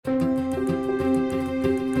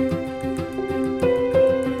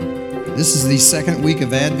This is the second week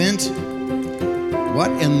of Advent.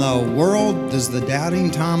 What in the world does the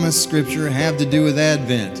Doubting Thomas scripture have to do with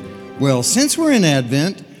Advent? Well, since we're in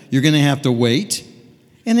Advent, you're going to have to wait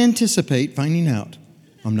and anticipate finding out.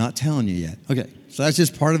 I'm not telling you yet. Okay, so that's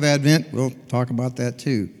just part of Advent. We'll talk about that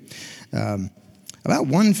too. About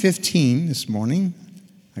 1:15 this morning,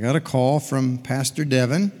 I got a call from Pastor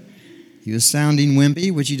Devin. He was sounding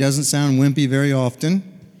wimpy, which he doesn't sound wimpy very often,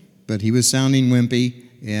 but he was sounding wimpy,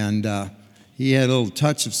 and he had a little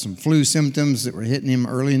touch of some flu symptoms that were hitting him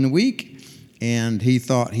early in the week, and he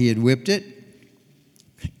thought he had whipped it.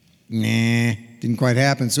 Nah, didn't quite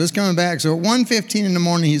happen. So it's coming back. So at 1:15 in the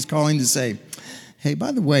morning, he's calling to say, hey,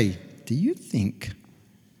 by the way, do you think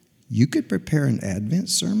you could prepare an Advent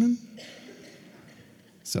sermon?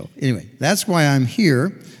 So anyway, that's why I'm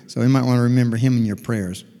here. So you might want to remember him in your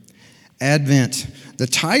prayers. Advent. The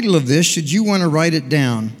title of this, should you want to write it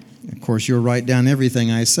down, of course, you'll write down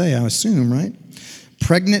everything I say, I assume, right?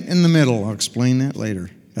 Pregnant in the middle. I'll explain that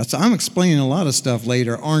later. I'm explaining a lot of stuff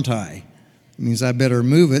later, aren't I? It means I better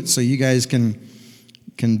move it so you guys can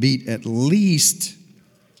beat at least,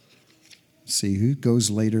 see who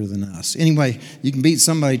goes later than us. Anyway, you can beat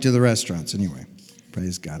somebody to the restaurants anyway.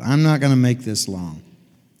 Praise God. I'm not going to make this long.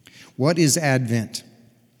 What is Advent?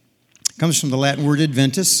 It comes from the Latin word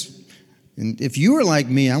adventus. And if you were like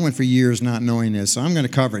me, I went for years not knowing this, so I'm going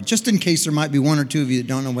to cover it, just in case there might be one or two of you that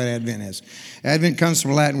don't know what Advent is. Advent comes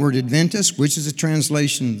from the Latin word adventus, which is a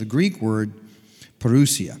translation of the Greek word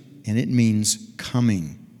parousia, and it means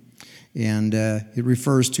coming. And it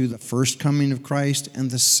refers to the first coming of Christ and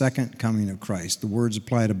the second coming of Christ. The words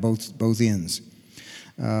apply to both ends.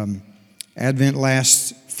 Advent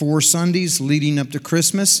lasts 4 Sundays leading up to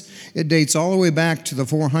Christmas. It dates all the way back to the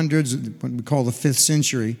 400s, what we call the 5th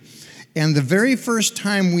century. And the very first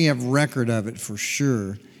time we have record of it for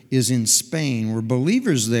sure is in Spain, where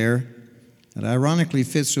believers there, that ironically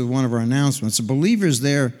fits with one of our announcements, the believers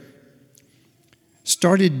there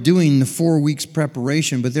started doing the 4 weeks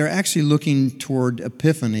preparation, but they're actually looking toward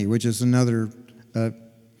Epiphany, which is another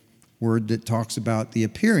word that talks about the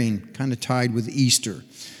appearing, kind of tied with Easter.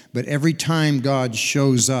 But every time God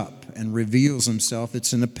shows up and reveals himself,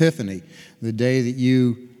 it's an epiphany, the day that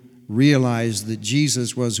you realize that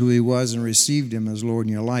Jesus was who he was and received him as Lord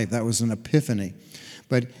in your life. That was an epiphany.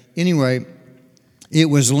 But anyway, it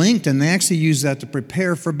was linked, and they actually used that to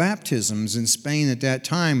prepare for baptisms in Spain at that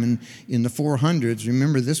time and in the 400s.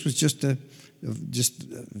 Remember, this was just a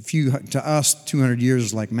few, to us, 200 years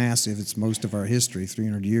is like massive. It's most of our history,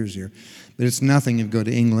 300 years here. But it's nothing if you go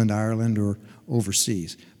to England, Ireland, or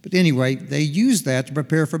overseas. But anyway, they used that to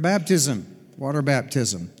prepare for baptism, water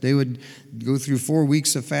baptism. They would go through 4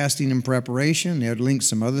 weeks of fasting and preparation. They would link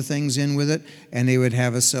some other things in with it, and they would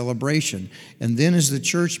have a celebration. And then as the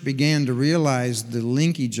church began to realize the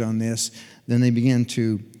linkage on this, then they began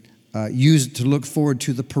to use it to look forward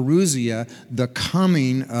to the parousia, the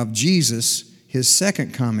coming of Jesus, his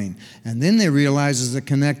second coming. And then they realized as they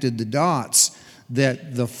connected the dots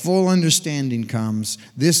that the full understanding comes.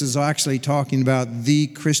 This is actually talking about the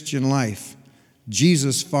Christian life.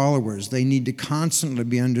 Jesus followers, they need to constantly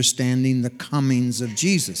be understanding the comings of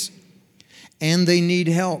Jesus. And they need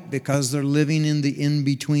help because they're living in the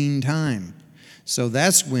in-between time. So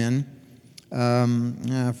that's when,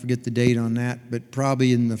 I forget the date on that, but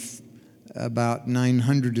probably in about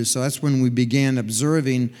 900 or so, that's when we began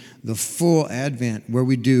observing the full Advent, where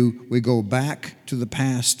we go back to the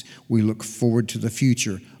past, we look forward to the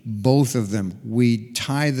future. Both of them, we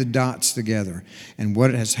tie the dots together. And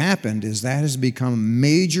what has happened is that has become a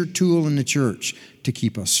major tool in the church to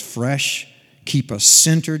keep us fresh, keep us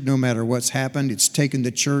centered no matter what's happened. It's taken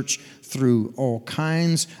the church through all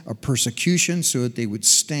kinds of persecution so that they would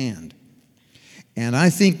stand. And I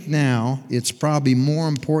think now it's probably more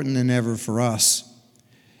important than ever for us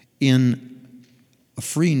in a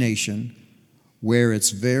free nation where it's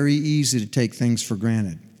very easy to take things for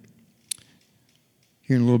granted.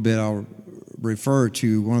 Here in a little bit, I'll refer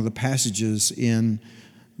to one of the passages in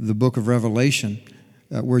the book of Revelation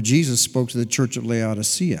where Jesus spoke to the church at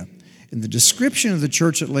Laodicea. And the description of the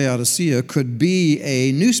church at Laodicea could be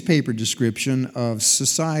a newspaper description of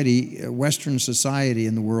society, Western society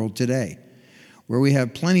in the world today, where we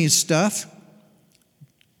have plenty of stuff,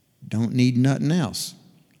 don't need nothing else.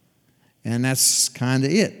 And that's kind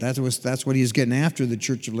of it. That's what he's getting after the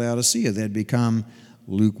church of Laodicea. They'd become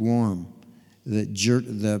lukewarm.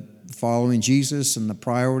 The following Jesus and the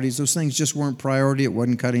priorities, those things just weren't priority. It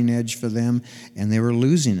wasn't cutting edge for them, and they were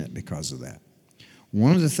losing it because of that.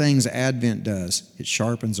 One of the things Advent does, it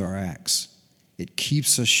sharpens our axe. It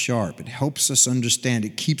keeps us sharp. It helps us understand.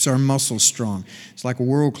 It keeps our muscles strong. It's like a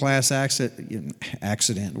world-class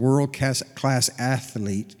world-class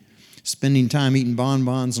athlete spending time eating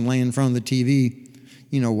bonbons and laying in front of the TV,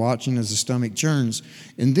 watching as the stomach churns.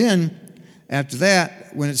 And then, after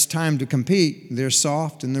that, when it's time to compete, they're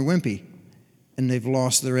soft and they're wimpy, and they've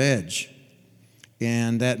lost their edge.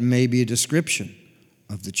 And that may be a description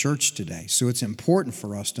of the church today. So it's important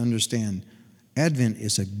for us to understand Advent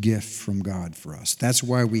is a gift from God for us. That's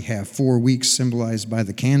why we have 4 weeks symbolized by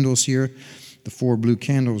the candles here. The 4 blue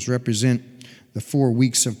candles represent the 4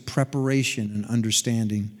 weeks of preparation and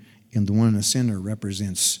understanding, and the one in the center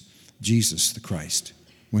represents Jesus the Christ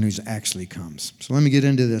when he actually comes. So let me get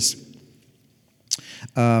into this.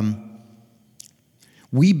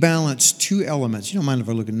 We balance 2 elements. You don't mind if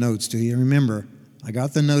I look at notes, do you? Remember, I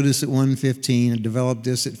got the notice at 1:15 and developed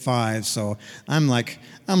this at 5, so I'm like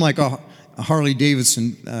a Harley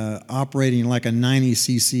Davidson operating like a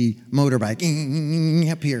 90cc motorbike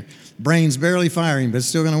up here. Brain's barely firing, but it's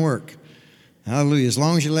still going to work. Hallelujah. As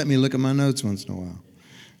long as you let me look at my notes once in a while.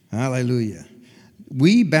 Hallelujah.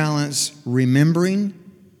 We balance remembering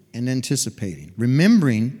and anticipating.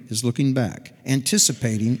 Remembering is looking back.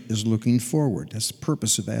 Anticipating is looking forward. That's the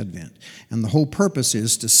purpose of Advent. And the whole purpose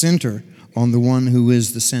is to center on the one who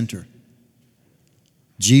is the center.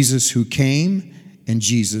 Jesus who came and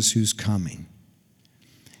Jesus who's coming.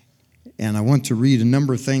 And I want to read a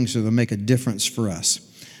number of things that will make a difference for us.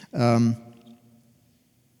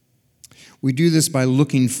 We do this by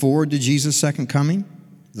looking forward to Jesus' second coming,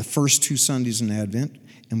 the first 2 Sundays in Advent,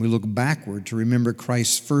 and we look backward to remember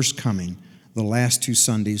Christ's first coming, the last 2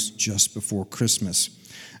 Sundays just before Christmas.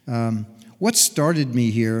 What started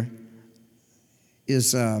me here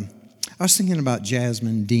is I was thinking about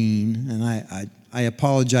Jasmine Dean, and I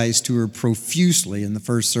apologized to her profusely in the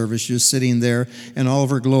first service. She was sitting there in all of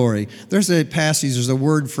her glory. There's a passage, there's a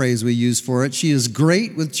word phrase we use for it. She is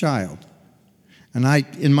great with child. And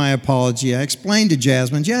in my apology, I explained to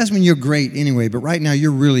Jasmine, you're great anyway, but right now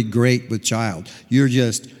you're really great with child. You're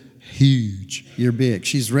just huge. You're big.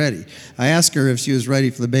 She's ready. I asked her if she was ready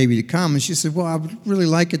for the baby to come, and she said, well, I would really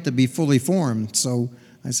like it to be fully formed. So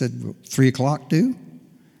I said, well, 3 o'clock too?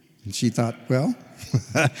 And she thought, well.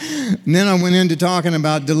 And then I went into talking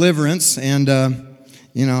about deliverance, and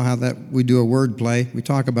how that we do a word play. We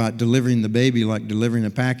talk about delivering the baby like delivering a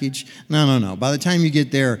package. No. By the time you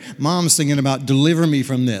get there, mom's thinking about deliver me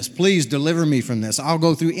from this. Please deliver me from this. I'll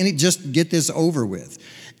go through just get this over with.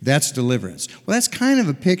 That's deliverance. Well, that's kind of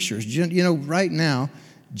a picture. Right now,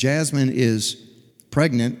 Jasmine is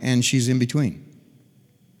pregnant and she's in between.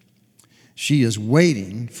 She is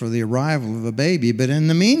waiting for the arrival of a baby, but in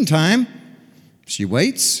the meantime, she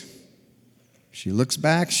waits. She looks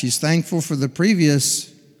back. She's thankful for the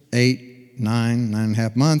previous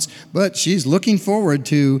 9.5 months, but she's looking forward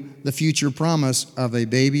to the future promise of a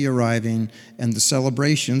baby arriving and the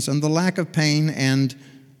celebrations and the lack of pain and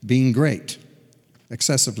being great,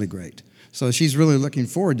 excessively great. So she's really looking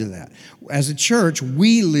forward to that. As a church,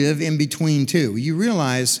 we live in between too. You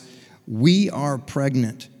realize we are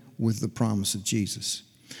pregnant with the promise of Jesus.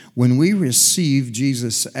 When we receive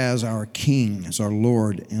Jesus as our King, as our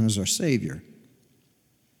Lord, and as our Savior,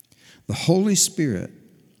 the Holy Spirit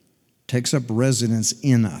takes up residence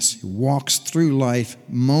in us. He walks through life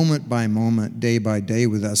moment by moment, day by day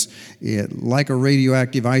with us, like a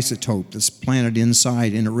radioactive isotope that's planted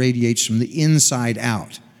inside, and it radiates from the inside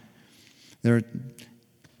out.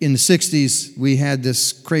 In the 60s, we had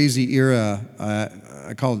this crazy era,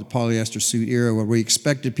 I call it the polyester suit era, where we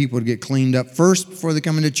expected people to get cleaned up first before they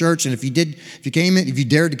come into church, and if you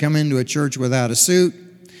dared to come into a church without a suit,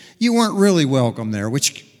 you weren't really welcome there,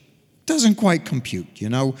 which doesn't quite compute,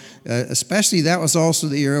 especially that was also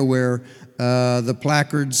the era where the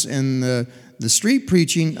placards and the street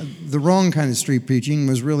preaching, the wrong kind of street preaching,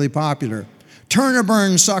 was really popular. Turn or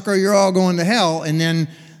burn, sucker, you're all going to hell. And then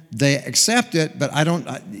they accept it, but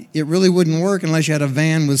it really wouldn't work unless you had a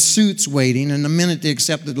van with suits waiting, and the minute they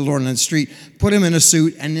accepted the Lord on the street, put him in a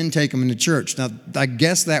suit and then take him into church. Now, I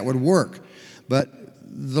guess that would work, but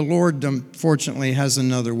the Lord, unfortunately, has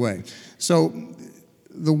another way. So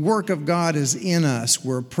the work of God is in us.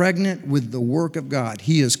 We're pregnant with the work of God.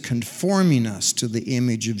 He is conforming us to the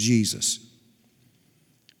image of Jesus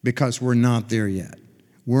because we're not there yet.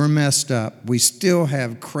 We're messed up. We still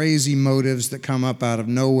have crazy motives that come up out of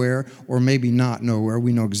nowhere, or maybe not nowhere.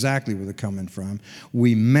 We know exactly where they're coming from.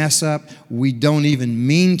 We mess up. We don't even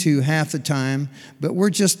mean to half the time, but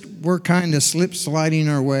we're kind of slip-sliding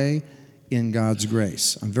our way in God's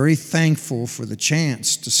grace. I'm very thankful for the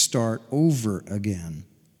chance to start over again,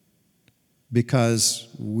 because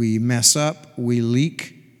we mess up, we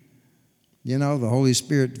leak, You know, the Holy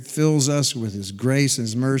Spirit fills us with His grace and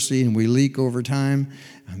His mercy, and we leak over time.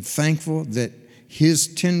 I'm thankful that His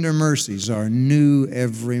tender mercies are new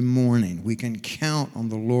every morning. We can count on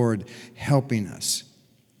the Lord helping us.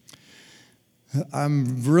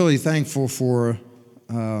 I'm really thankful for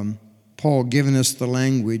Paul giving us the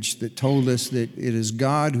language that told us that it is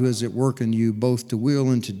God who is at work in you both to will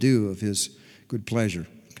and to do of His good pleasure.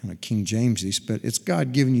 Kind of King James-y, but it's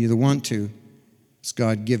God giving you the want to. It's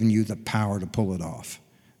God giving you the power to pull it off.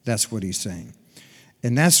 That's what he's saying.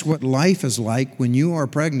 And that's what life is like when you are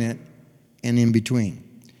pregnant and in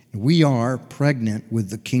between. We are pregnant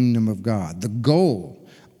with the kingdom of God. The goal,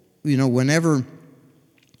 whenever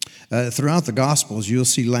throughout the Gospels, you'll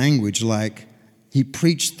see language like he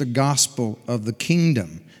preached the gospel of the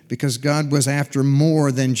kingdom, because God was after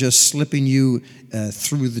more than just slipping you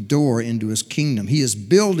through the door into his kingdom. He is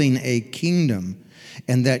building a kingdom,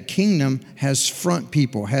 and that kingdom has front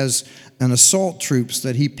people, has an assault troops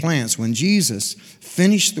that he plants. When Jesus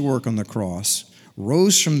finished the work on the cross,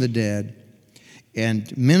 rose from the dead,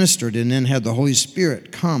 and ministered, and then had the Holy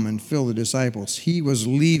Spirit come and fill the disciples, he was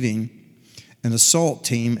leaving an assault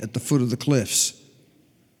team at the foot of the cliffs.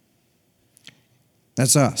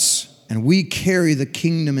 That's us. And we carry the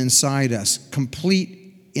kingdom inside us,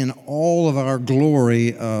 complete in all of our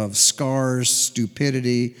glory of scars,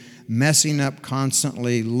 stupidity, messing up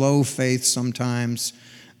constantly, low faith sometimes.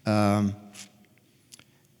 In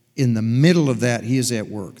the middle of that, he is at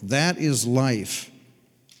work. That is life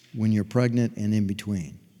when you're pregnant and in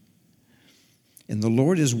between. And the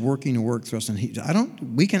Lord is working to work through us.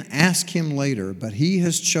 And we can ask him later, but he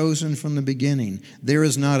has chosen from the beginning. There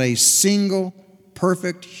is not a single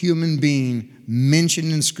perfect human being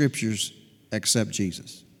mentioned in scriptures except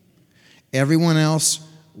Jesus. Everyone else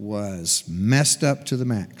was messed up to the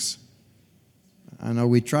max. I know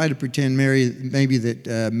we try to pretend Mary,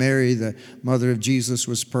 the mother of Jesus,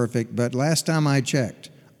 was perfect, but last time I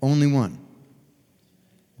checked, only one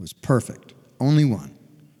was perfect. Only one.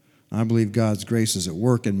 I believe God's grace is at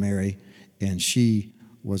work in Mary, and she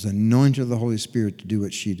was anointed of the Holy Spirit to do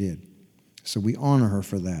what she did. So we honor her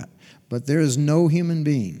for that. But there is no human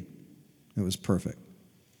being that was perfect.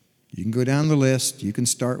 You can go down the list. You can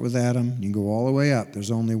start with Adam. You can go all the way up.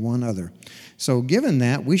 There's only one other. So given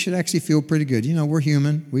that, we should actually feel pretty good. We're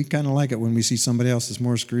human. We kind of like it when we see somebody else that's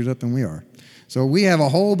more screwed up than we are. So we have a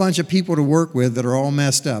whole bunch of people to work with that are all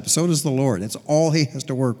messed up. So does the Lord. It's all he has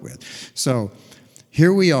to work with. So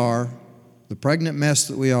here we are, the pregnant mess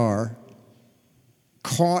that we are,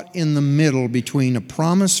 caught in the middle between a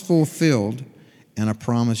promise fulfilled and a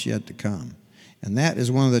promise yet to come. And that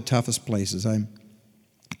is one of the toughest places. I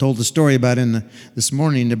told the story about this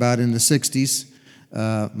morning about in the 60s.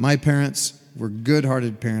 My parents were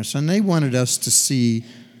good-hearted parents, and they wanted us to see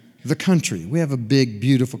the country. We have a big,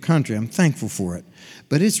 beautiful country. I'm thankful for it.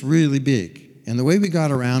 But it's really big. And the way we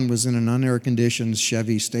got around was in an unair-conditioned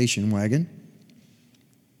Chevy station wagon.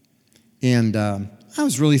 And I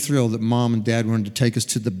was really thrilled that Mom and Dad wanted to take us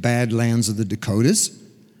to the Badlands of the Dakotas,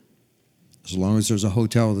 as long as there's a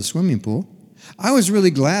hotel with a swimming pool. I was really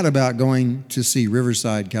glad about going to see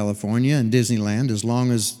Riverside, California, and Disneyland, as long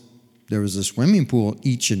as there was a swimming pool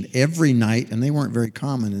each and every night, and they weren't very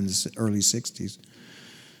common in the early 60s.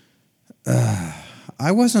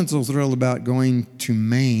 I wasn't so thrilled about going to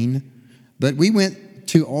Maine, but we went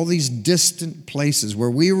to all these distant places where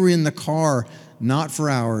we were in the car, not for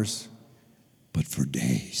hours, but for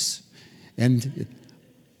days. And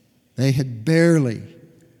they had barely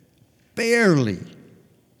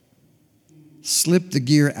slipped the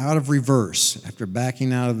gear out of reverse after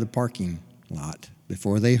backing out of the parking lot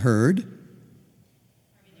before they heard,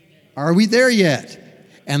 "Are we there yet?"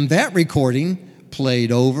 And that recording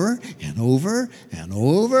played over and over and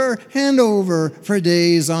over and over for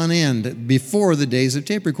days on end before the days of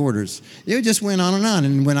tape recorders. It just went on.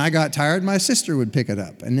 And when I got tired, my sister would pick it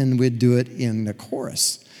up, and then we'd do it in the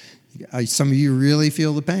chorus. Some of you really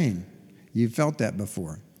feel the pain. You've felt that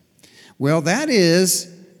before. Well, that is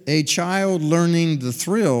a child learning the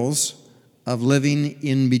thrills of living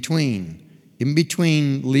in between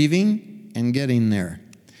leaving and getting there.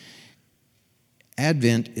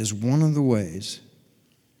 Advent is one of the ways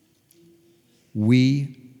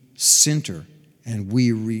we center and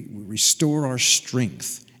we restore our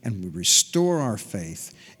strength and we restore our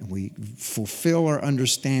faith and we fulfill our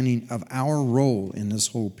understanding of our role in this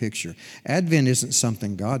whole picture. Advent isn't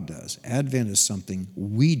something God does. Advent is something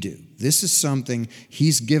we do. This is something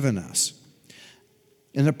he's given us.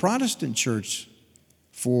 In the Protestant church,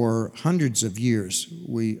 for hundreds of years,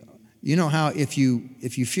 you know how if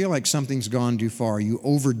you feel like something's gone too far, you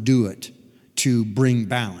overdo it to bring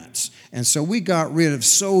balance. And so we got rid of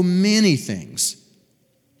so many things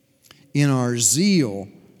in our zeal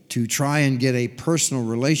to try and get a personal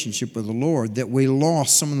relationship with the Lord that we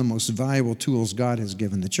lost some of the most valuable tools God has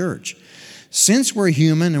given the church. Since we're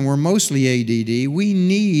human and we're mostly ADD, we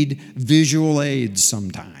need visual aids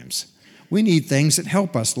sometimes. We need things that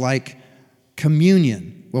help us, like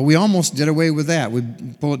communion. Well, we almost did away with that. We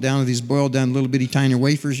pull it down to these boiled down little bitty tiny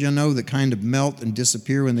wafers, that kind of melt and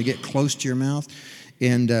disappear when they get close to your mouth.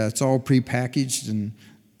 And it's all prepackaged and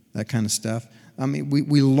that kind of stuff. I mean,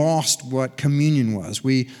 we lost what communion was.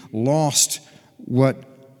 We lost what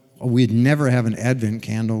we'd never have an Advent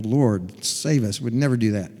candle. Lord, save us. We'd never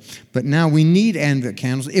do that. But now we need Advent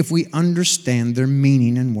candles if we understand their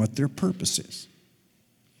meaning and what their purpose is.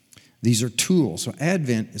 These are tools. So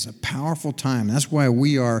Advent is a powerful time. That's why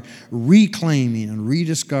we are reclaiming and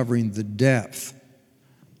rediscovering the depth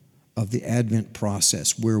of the Advent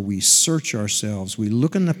process, where we search ourselves, we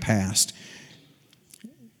look in the past.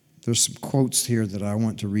 There's some quotes here that I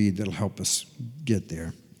want to read that'll help us get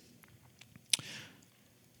there.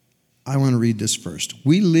 I want to read this first.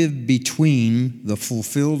 We live between the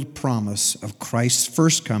fulfilled promise of Christ's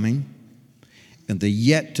first coming and the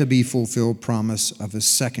yet-to-be-fulfilled promise of His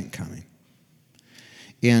second coming.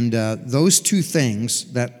 And those two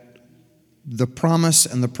things, that the promise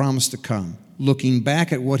and the promise to come, looking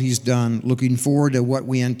back at what He's done, looking forward to what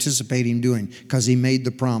we anticipate Him doing, because He made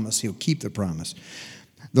the promise, He'll keep the promise.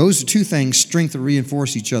 Those two things strengthen and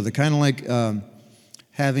reinforce each other, kind of like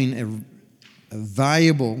having a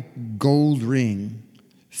valuable gold ring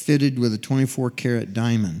fitted with a 24-karat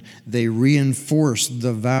diamond. They reinforce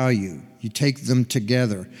the value. You take them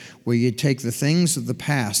together, where you take the things of the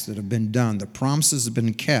past that have been done, the promises have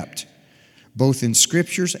been kept, both in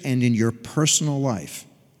Scriptures and in your personal life,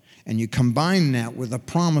 and you combine that with the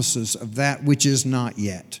promises of that which is not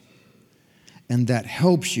yet. And that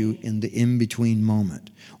helps you in the in-between moment.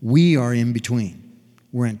 We are in between.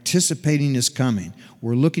 We're anticipating His coming.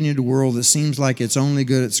 We're looking at a world that seems like it's only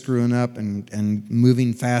good at screwing up and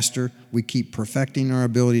moving faster. We keep perfecting our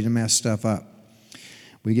ability to mess stuff up.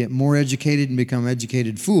 We get more educated and become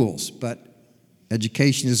educated fools. But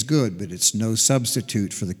education is good, but it's no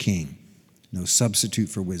substitute for the King. No substitute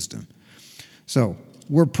for wisdom. So,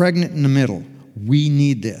 we're pregnant in the middle. We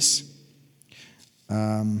need this.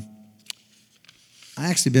 I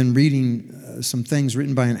actually been reading some things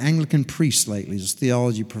written by an Anglican priest lately. He's a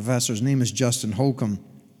theology professor. His name is Justin Holcomb.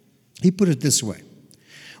 He put it this way.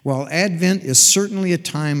 While Advent is certainly a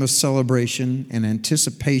time of celebration and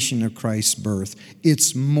anticipation of Christ's birth,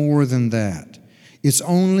 it's more than that. It's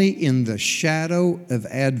only in the shadow of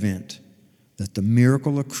Advent that the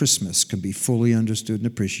miracle of Christmas can be fully understood and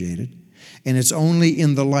appreciated. And it's only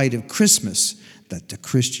in the light of Christmas that the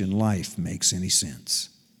Christian life makes any sense.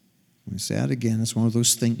 Let me say that again. It's one of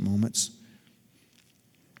those think moments.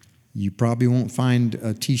 You probably won't find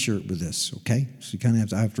a T-shirt with this, okay? So you kind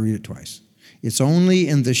of have to read it twice. It's only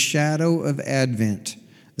in the shadow of Advent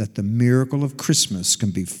that the miracle of Christmas can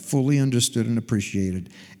be fully understood and appreciated.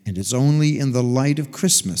 And it's only in the light of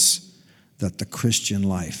Christmas that the Christian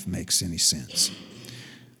life makes any sense.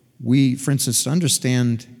 We, for instance,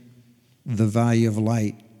 understand the value of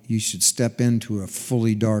light, you should step into a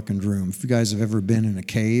fully darkened room. If you guys have ever been in a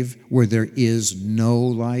cave where there is no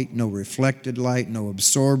light, no reflected light, no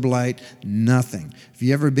absorbed light, nothing. If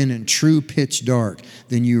you've ever been in true pitch dark,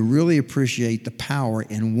 then you really appreciate the power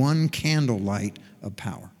in one candle light of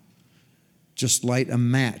power. Just light a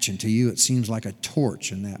match, and to you it seems like a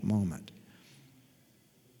torch in that moment.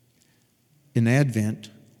 In Advent,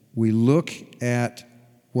 we look at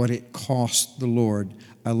what it cost the Lord.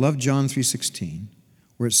 I love John 3:16.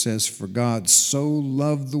 Where it says, "For God so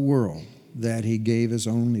loved the world that He gave His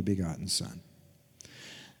only begotten Son,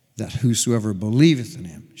 that whosoever believeth in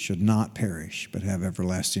Him should not perish, but have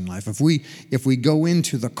everlasting life." If we go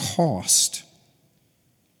into the cost,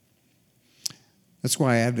 that's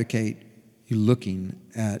why I advocate you looking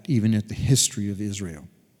at even at the history of Israel.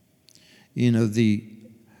 You know, the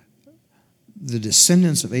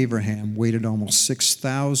descendants of Abraham waited almost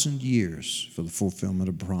 6,000 years for the fulfillment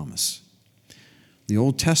of promise. The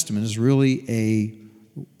Old Testament is really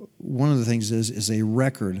one of the things is a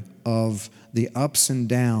record of the ups and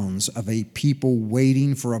downs of a people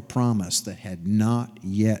waiting for a promise that had not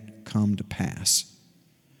yet come to pass.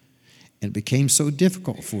 And it became so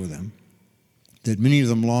difficult for them that many of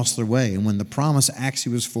them lost their way. And when the promise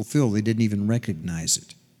actually was fulfilled, they didn't even recognize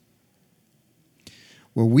it.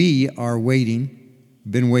 Well, we are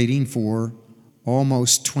been waiting for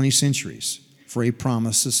almost 20 centuries for a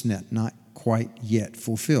promise that's not quite yet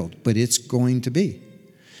fulfilled, but it's going to be.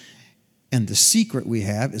 And the secret we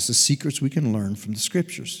have is the secrets we can learn from the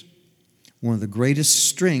Scriptures. One of the greatest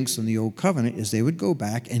strengths in the Old Covenant is they would go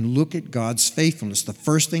back and look at God's faithfulness. The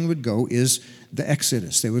first thing would go is the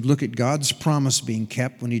Exodus. They would look at God's promise being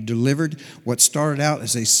kept when He delivered what started out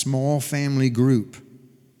as a small family group,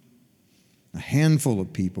 a handful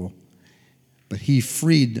of people, but He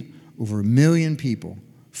freed over 1 million people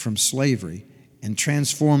from slavery and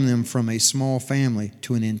transformed them from a small family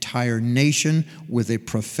to an entire nation with a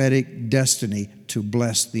prophetic destiny to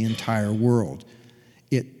bless the entire world.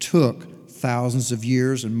 It took thousands of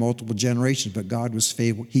years and multiple generations, but God was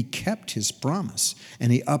faithful. He kept His promise,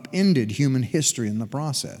 and He upended human history in the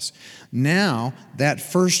process. Now, that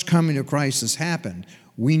first coming of Christ has happened.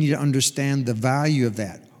 We need to understand the value of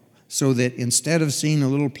that, so that instead of seeing a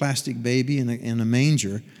little plastic baby in a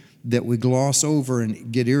manger that we gloss over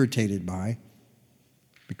and get irritated by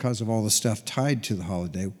because of all the stuff tied to the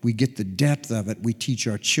holiday, we get the depth of it. We teach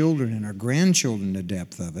our children and our grandchildren the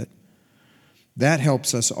depth of it. That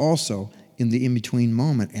helps us also in the in-between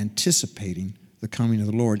moment, anticipating the coming of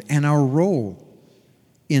the Lord and our role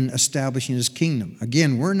in establishing His kingdom.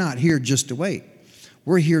 Again, we're not here just to wait.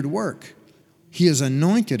 We're here to work. He has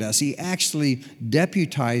anointed us. He actually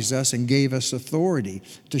deputized us and gave us authority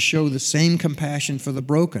to show the same compassion for the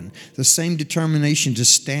broken, the same determination to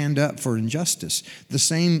stand up for injustice, the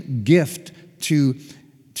same gift to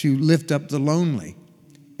lift up the lonely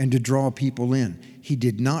and to draw people in. He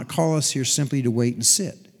did not call us here simply to wait and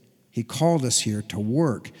sit. He called us here to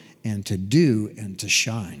work and to do and to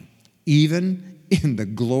shine, even in the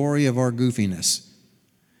glory of our goofiness.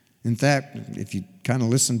 In fact, if you kind of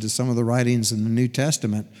listen to some of the writings in the New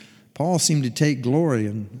Testament, Paul seemed to take glory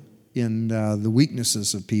in the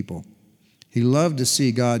weaknesses of people. He loved to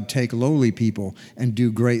see God take lowly people and do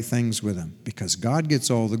great things with them, because God gets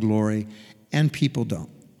all the glory and people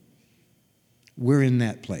don't. We're in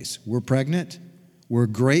that place. We're pregnant, we're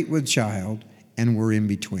great with child, and we're in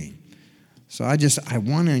between. So I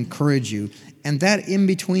want to encourage you. And that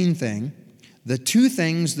in-between thing, the two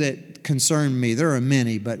things that concern me, there are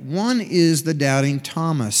many, but one is the doubting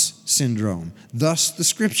Thomas syndrome. Thus, the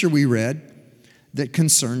scripture we read that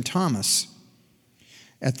concerned Thomas.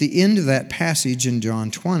 At the end of that passage in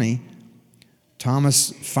John 20,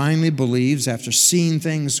 Thomas finally believes after seeing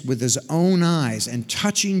things with his own eyes and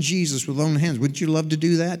touching Jesus with own hands. Wouldn't you love to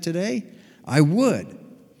do that today? I would.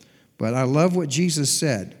 But I love what Jesus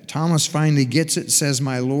said. Thomas finally gets it, says,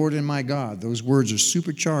 "My Lord and my God." Those words are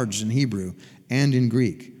supercharged in Hebrew and in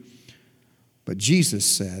Greek. But Jesus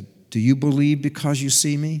said, "Do you believe because you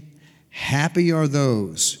see me? Happy are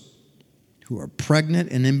those who are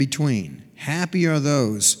pregnant and in between. Happy are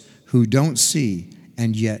those who don't see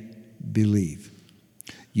and yet believe."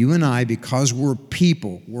 You and I, because we're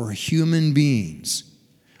people, we're human beings,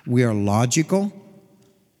 we are logical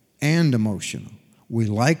and emotional. We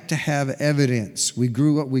like to have evidence. We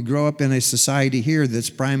grow up in a society here that's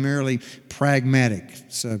primarily pragmatic.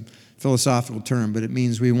 It's a philosophical term, but it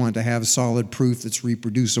means we want to have solid proof that's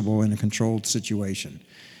reproducible in a controlled situation.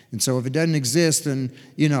 And so if it doesn't exist, then,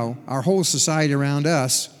 our whole society around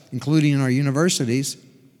us, including in our universities,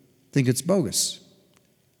 think it's bogus,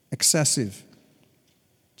 excessive,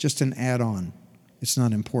 just an add-on. It's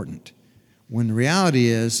not important. When the reality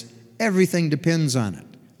is, everything depends on it.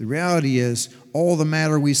 The reality is, all the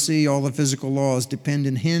matter we see, all the physical laws depend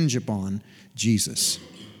and hinge upon Jesus.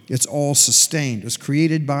 It's all sustained. It was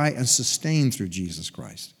created by and sustained through Jesus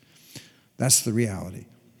Christ. That's the reality.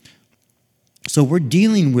 So we're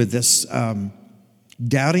dealing with this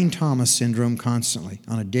doubting Thomas syndrome constantly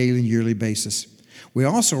on a daily and yearly basis. We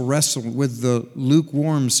also wrestle with the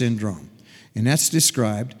lukewarm syndrome, and that's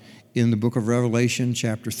described in the book of Revelation,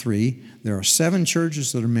 chapter 3. There are 7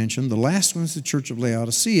 churches that are mentioned. The last one is the church of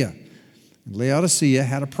Laodicea. Laodicea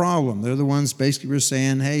had a problem. They're the ones basically were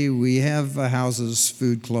saying, hey, we have houses,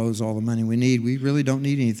 food, clothes, all the money we need. We really don't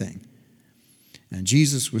need anything. And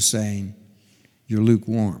Jesus was saying, you're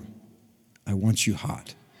lukewarm. I want you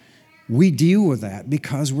hot. We deal with that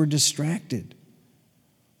because we're distracted.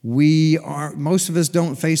 Most of us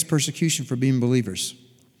don't face persecution for being believers.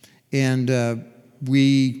 And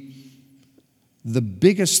the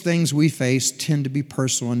biggest things we face tend to be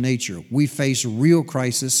personal in nature. We face real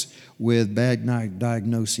crisis with bad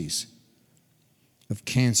diagnoses of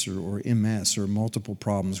cancer or MS or multiple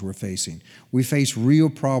problems we're facing. We face real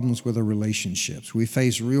problems with our relationships. We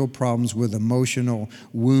face real problems with emotional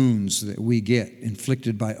wounds that we get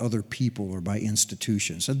inflicted by other people or by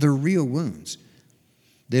institutions. So they're real wounds.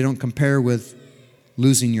 They don't compare with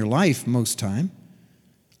losing your life most time,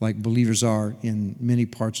 like believers are in many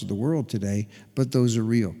parts of the world today, but those are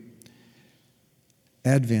real.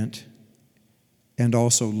 Advent and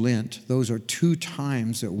also Lent. Those are 2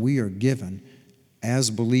 times that we are given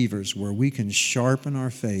as believers where we can sharpen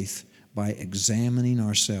our faith by examining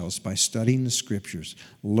ourselves, by studying the Scriptures,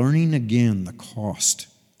 learning again the cost,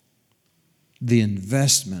 the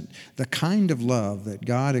investment, the kind of love that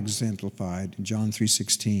God exemplified in John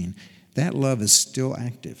 3:16. That love is still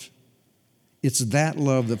active. It's that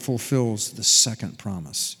love that fulfills the second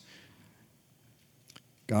promise.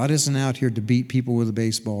 God isn't out here to beat people with a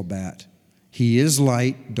baseball bat. He is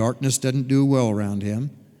light. Darkness doesn't do well around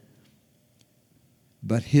him.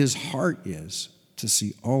 But his heart is to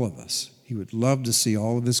see all of us. He would love to see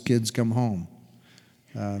all of his kids come home.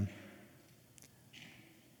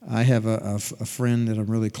 I have a friend that I'm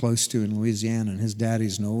really close to in Louisiana, and his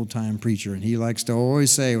daddy's an old-time preacher, and he likes to always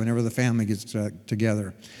say whenever the family gets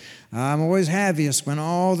together, I'm always happiest when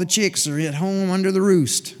all the chicks are at home under the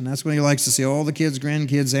roost. And that's when he likes to see all the kids,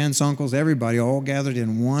 grandkids, aunts, uncles, everybody all gathered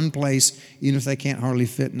in one place, even if they can't hardly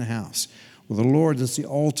fit in the house. Well, the Lord, that's the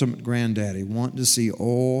ultimate granddaddy, wanting to see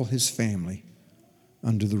all his family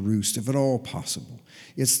under the roost, if at all possible.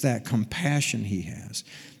 It's that compassion he has.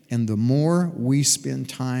 And the more we spend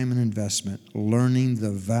time and investment learning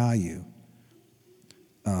the value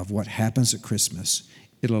of what happens at Christmas,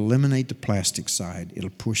 it'll eliminate the plastic side. It'll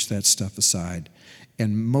push that stuff aside.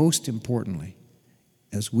 And most importantly,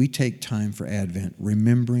 as we take time for Advent,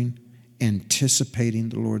 remembering, anticipating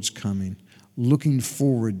the Lord's coming, looking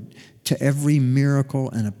forward to every miracle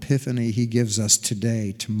and epiphany he gives us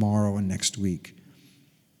today, tomorrow, and next week,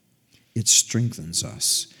 it strengthens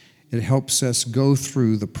us. It helps us go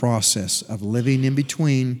through the process of living in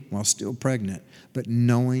between while still pregnant, but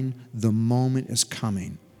knowing the moment is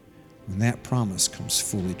coming when that promise comes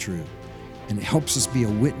fully true. And it helps us be a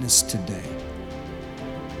witness today.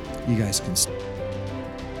 You guys can